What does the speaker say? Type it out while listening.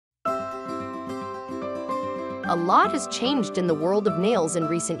A lot has changed in the world of nails in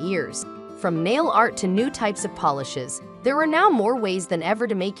recent years. From nail art to new types of polishes, there are now more ways than ever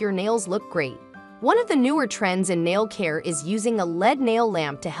to make your nails look great. One of the newer trends in nail care is using a LED nail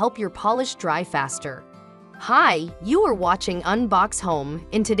lamp to help your polish dry faster. Hi, you are watching Unbox Home.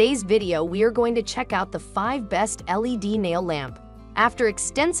 In today's video, we are going to check out the 5 best LED nail lamp. After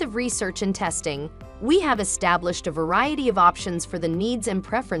extensive research and testing, we have established a variety of options for the needs and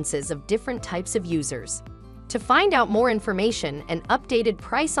preferences of different types of users. To find out more information and updated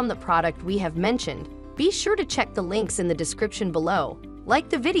price on the product we have mentioned, be sure to check the links in the description below. Like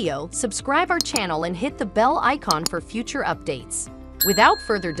the video, subscribe our channel and hit the bell icon for future updates. Without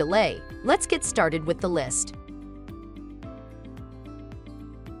further delay, let's get started with the list.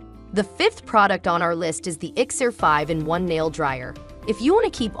 The 5th product on our list is the IXAER 5-in-1 Nail Dryer. If you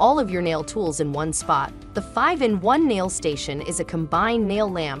want to keep all of your nail tools in one spot, the 5-in-1 Nail Station is a combined nail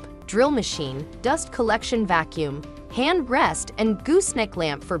lamp, drill machine, dust collection vacuum, hand rest, and gooseneck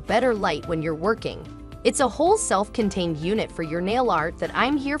lamp for better light when you're working. It's a whole self-contained unit for your nail art that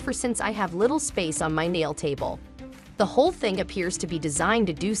I'm here for since I have little space on my nail table. The whole thing appears to be designed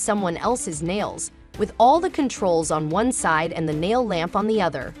to do someone else's nails, with all the controls on one side and the nail lamp on the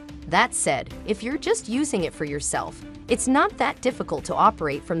other. That said, if you're just using it for yourself, it's not that difficult to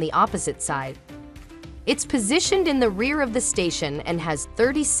operate from the opposite side. It's positioned in the rear of the station and has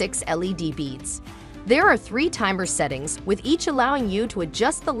 36 LED beads. There are 3 timer settings, with each allowing you to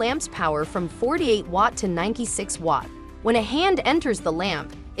adjust the lamp's power from 48 watt to 96 watt. When a hand enters the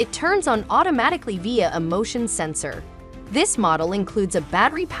lamp, it turns on automatically via a motion sensor. This model includes a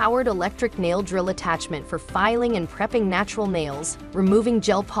battery-powered electric nail drill attachment for filing and prepping natural nails, removing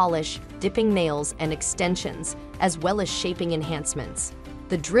gel polish, dipping nails, and extensions, as well as shaping enhancements.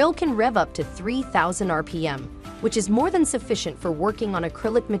 The drill can rev up to 3,000 RPM, which is more than sufficient for working on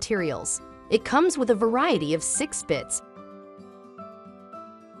acrylic materials. It comes with a variety of 6 bits.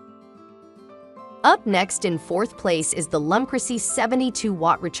 Up next in 4th place is the Lumcrissy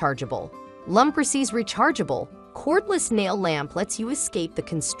 72-watt Rechargeable. Lumcrissy's Rechargeable cordless nail lamp lets you escape the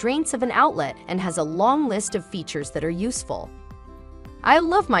constraints of an outlet and has a long list of features that are useful. I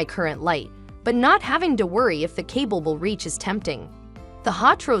love my current light, but not having to worry if the cable will reach is tempting. The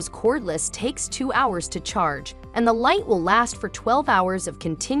Hotros cordless takes 2 hours to charge, and the light will last for 12 hours of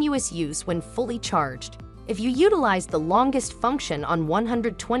continuous use when fully charged. If you utilize the longest function on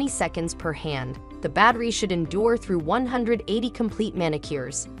 120 seconds per hand, the battery should endure through 180 complete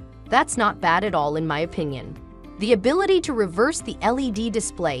manicures. That's not bad at all in my opinion. The ability to reverse the LED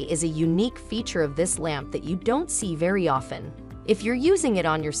display is a unique feature of this lamp that you don't see very often. If you're using it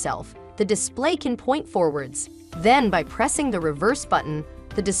on yourself, the display can point forwards. Then, by pressing the reverse button,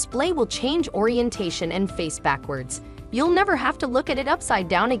 the display will change orientation and face backwards. You'll never have to look at it upside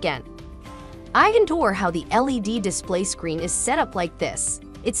down again. I adore how the LED display screen is set up like this.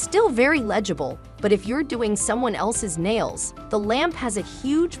 It's still very legible, but if you're doing someone else's nails, the lamp has a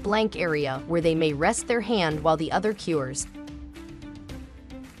huge blank area where they may rest their hand while the other cures.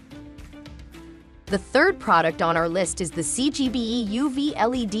 The 3rd product on our list is the CGBE UV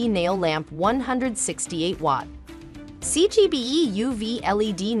LED Nail Lamp 168 watt. CGBE UV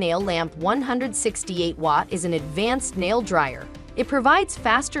LED Nail Lamp 168 watt is an advanced nail dryer. It provides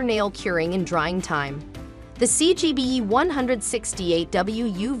faster nail curing and drying time. The CGBE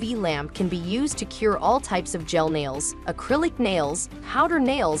 168W UV lamp can be used to cure all types of gel nails, acrylic nails, powder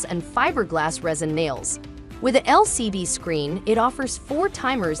nails, and fiberglass resin nails. With an LCD screen, it offers 4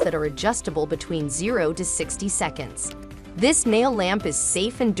 timers that are adjustable between 0 to 60 seconds. This nail lamp is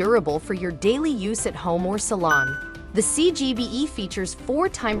safe and durable for your daily use at home or salon. The CGBE features 4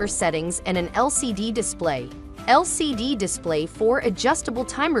 timer settings and an LCD display. LCD display 4 adjustable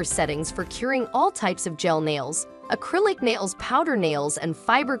timer settings for curing all types of gel nails, acrylic nails, powder nails, and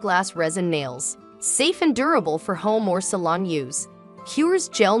fiberglass resin nails. Safe and durable for home or salon use. Cures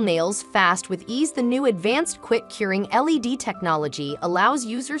gel nails fast with ease. The new advanced quick curing LED technology allows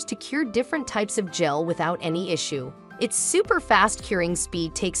users to cure different types of gel without any issue. Its super fast curing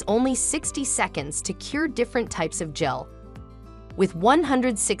speed takes only 60 seconds to cure different types of gel. With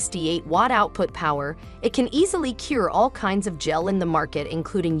 168 watt output power, it can easily cure all kinds of gel in the market,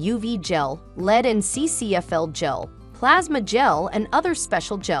 including UV gel, lead and CCFL gel, plasma gel, and other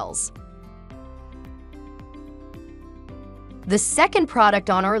special gels. The 2nd product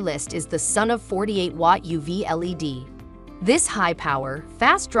on our list is the SUNUV 48 watt UV LED. This high-power,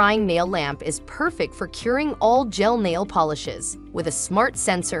 fast-drying nail lamp is perfect for curing all gel nail polishes. With a smart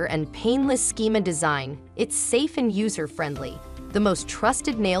sensor and painless schema design, it's safe and user-friendly. The most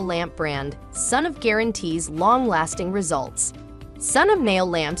trusted nail lamp brand, SUNUV guarantees long-lasting results. SUNUV nail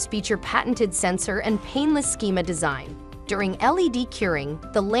lamps feature patented sensor and painless schema design. During LED curing,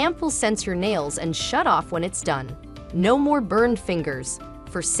 the lamp will sense your nails and shut off when it's done. No more burned fingers.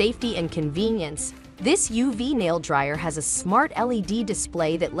 For safety and convenience, this UV nail dryer has a smart LED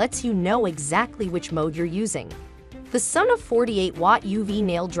display that lets you know exactly which mode you're using. The SUNUV 48-watt UV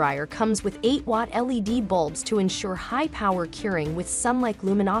nail dryer comes with 8-watt LED bulbs to ensure high-power curing with sun-like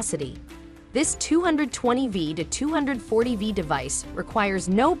luminosity. This 220V to 240V device requires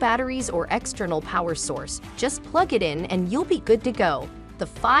no batteries or external power source. Just plug it in and you'll be good to go. The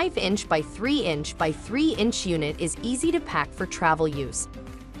 5-inch by 3-inch by 3-inch unit is easy to pack for travel use.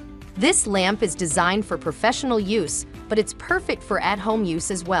 This lamp is designed for professional use, but it's perfect for at-home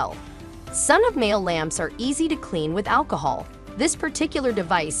use as well. SUNUV nail lamps are easy to clean with alcohol. This particular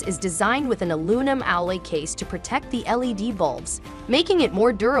device is designed with an aluminum alloy case to protect the LED bulbs, making it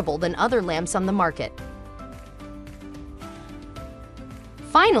more durable than other lamps on the market.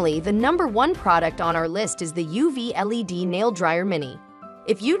 Finally, the #1 product on our list is the UV LED Nail Dryer Mini.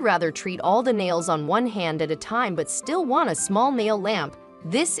 If you'd rather treat all the nails on one hand at a time but still want a small nail lamp,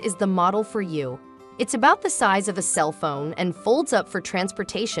 this is the model for you. It's about the size of a cell phone and folds up for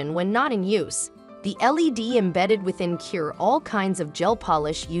transportation when not in use. The LED embedded within cure all kinds of gel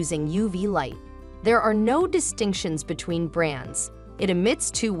polish using UV light. There are no distinctions between brands. It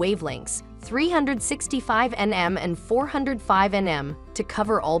emits 2 wavelengths, 365 nm and 405 nm, to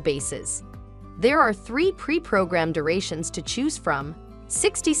cover all bases. There are 3 pre-programmed durations to choose from: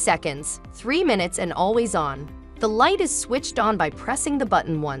 60 seconds, 3 minutes, and always on. The light is switched on by pressing the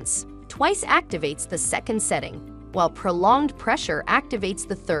button once. Twice activates the second setting, while prolonged pressure activates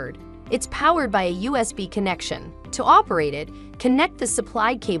the third. It's powered by a USB connection. To operate it, connect the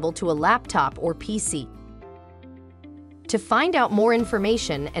supplied cable to a laptop or PC. To find out more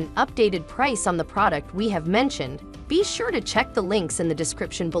information and updated price on the product we have mentioned, be sure to check the links in the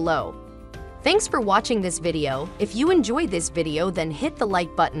description below. Thanks for watching this video. If you enjoyed this video, then hit the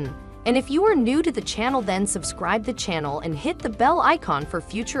like button. And if you are new to the channel, then subscribe the channel and hit the bell icon for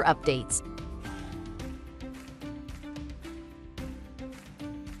future updates.